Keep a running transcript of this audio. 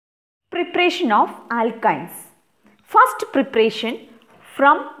Preparation of alkynes. First preparation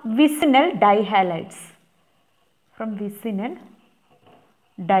from vicinal dihalides. From vicinal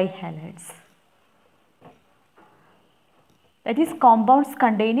dihalides. That is compounds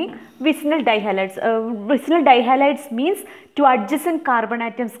containing vicinal dihalides. Vicinal dihalides means two adjacent carbon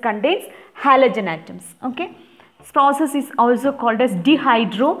atoms contains halogen atoms. Okay. This process is also called as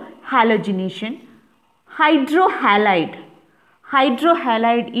dehydrohalogenation. Hydrohalide.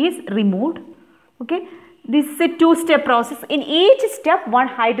 Hydrohalide is removed. Okay. This is a two-step process. In each step, one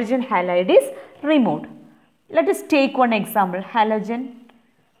hydrogen halide is removed. Let us take one example. Halogen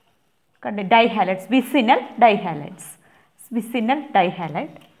dihalides, vicinal dihalides. Vicinal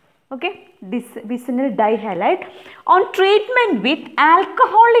dihalide. Okay. This vicinal dihalide on treatment with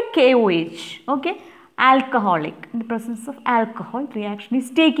alcoholic KOH. Okay. Alcoholic. In the presence of alcohol, reaction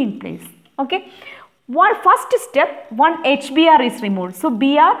is taking place. Okay. One first step, one HBr is removed. So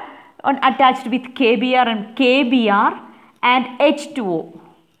Br attached with KBr and KBr and H2O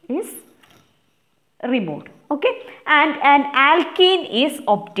is removed. Okay. And an alkene is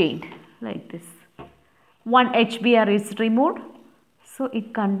obtained like this. One HBr is removed. So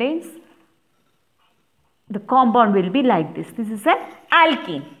it contains, the compound will be like this. This is an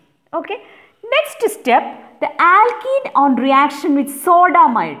alkene. Okay. Next step, the alkene on reaction with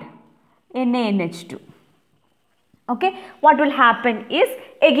sodamide, NaNH2. Okay. What will happen is,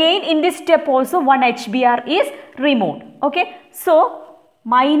 again in this step also one HBr is removed. Okay. So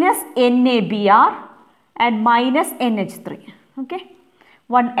minus NaBr and minus NH3. Okay.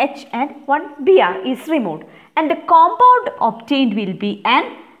 One H and one Br is removed. And the compound obtained will be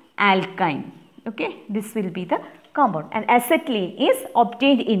an alkyne. Okay. This will be the compound. And acetylene is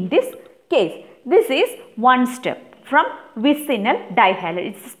obtained in this case. This is one step from vicinal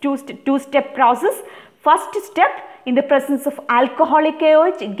dihalide. It's two-step process. First step, in the presence of alcoholic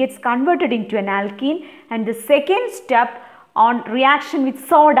KOH, it gets converted into an alkene. And the second step on reaction with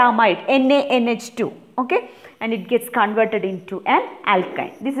sodamide, NaNH2. Okay. And it gets converted into an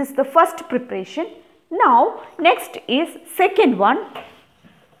alkyne. This is the first preparation. Now, next is second one.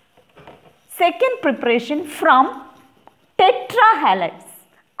 Second preparation from tetrahalides.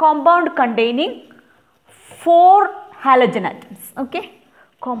 Compound containing 4 halogen atoms. Okay.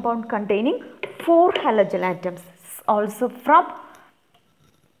 Compound containing 4 halogen atoms. Also from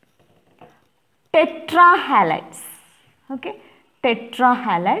tetrahalides. Okay.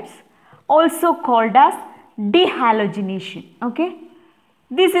 Tetrahalides, also called as dehalogenation. Okay.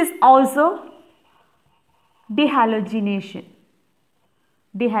 This is also dehalogenation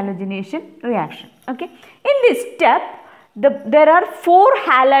reaction. Okay. In this step, there are 4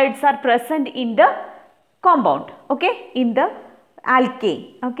 halides are present in the compound. Okay. In the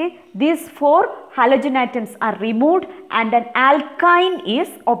alkane. Okay. These 4 halogen atoms are removed and an alkyne is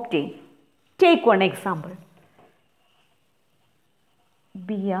obtained. Take one example.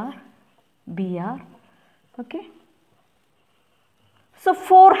 Br. Okay. So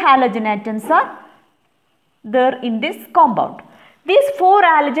 4 halogen atoms are there in this compound. These 4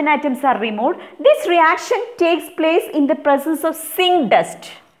 halogen atoms are removed. This reaction takes place in the presence of zinc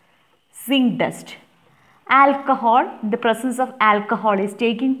dust. Zinc dust. Alcohol, in the presence of alcohol is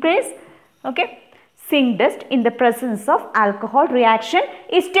taking place. Okay. Zinc dust, in the presence of alcohol, reaction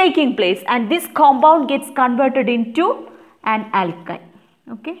is taking place and this compound gets converted into an alkyne.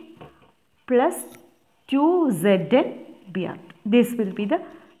 Okay. Plus 2ZnBr. This will be the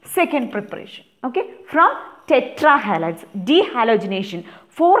second preparation. Okay. From tetrahalides, dehalogenation.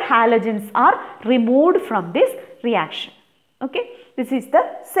 4 halogens are removed from this reaction. Okay. This is the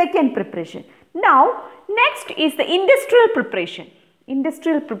second preparation. Now, next is the industrial preparation.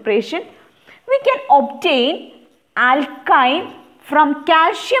 Industrial preparation, we can obtain alkyne from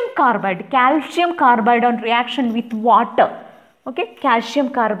calcium carbide. Calcium carbide on reaction with water. Okay. Calcium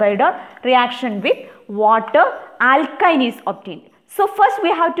carbide on reaction with water, alkyne is obtained. So first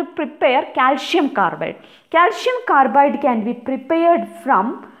we have to prepare calcium carbide. Calcium carbide can be prepared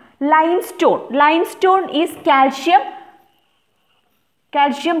from limestone. Limestone is calcium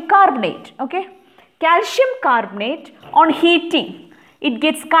carbonate. Okay. Calcium carbonate on heating, it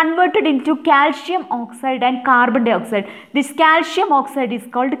gets converted into calcium oxide and carbon dioxide. This calcium oxide is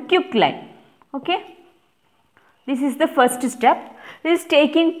called quicklime. Okay. This is the first step. This is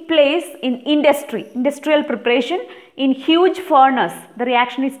taking place in industry. Industrial preparation in huge furnace. The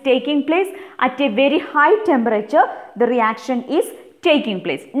reaction is taking place at a very high temperature. The reaction is taking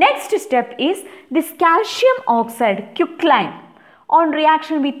place. Next step is this calcium oxide, quicklime, on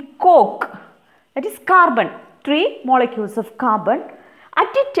reaction with coke, that is carbon, 3 molecules of carbon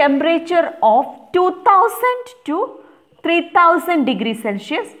at a temperature of 2000 to 3000 degrees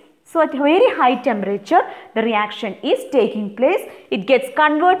Celsius So at very high temperature, the reaction is taking place. It gets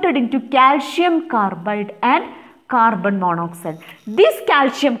converted into calcium carbide and carbon monoxide. This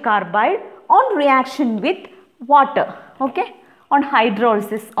calcium carbide on reaction with water, okay, on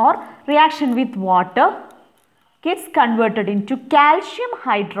hydrolysis or reaction with water gets converted into calcium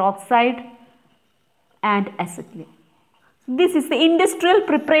hydroxide and acetylene. This is the industrial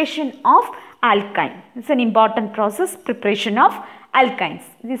preparation of alkyne. It's an important process, preparation of alkynes.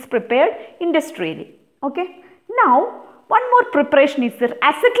 This is prepared industrially. Okay. Now, one more preparation is that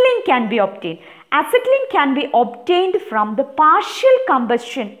acetylene can be obtained. Acetylene can be obtained from the partial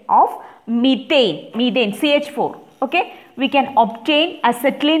combustion of methane, CH4. Okay. We can obtain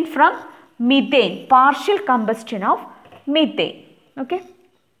acetylene from methane, partial combustion of methane. Okay.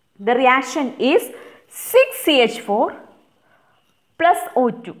 The reaction is 6CH4 plus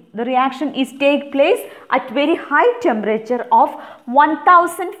O2. The reaction is take place at very high temperature of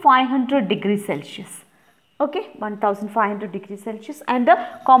 1500 degrees Celsius. Okay, 1500 degrees Celsius, and the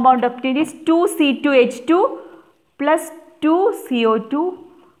compound obtained is 2C2H2 plus 2CO2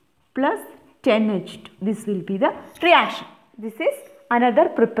 plus 10H2. This will be the reaction. This is another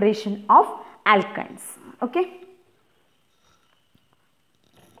preparation of alkynes. Okay.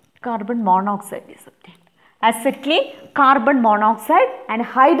 Carbon monoxide is obtained. Acetylene, carbon monoxide and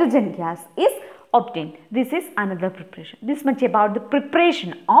hydrogen gas is obtained. This is another preparation. This much about the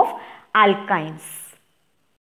preparation of alkynes.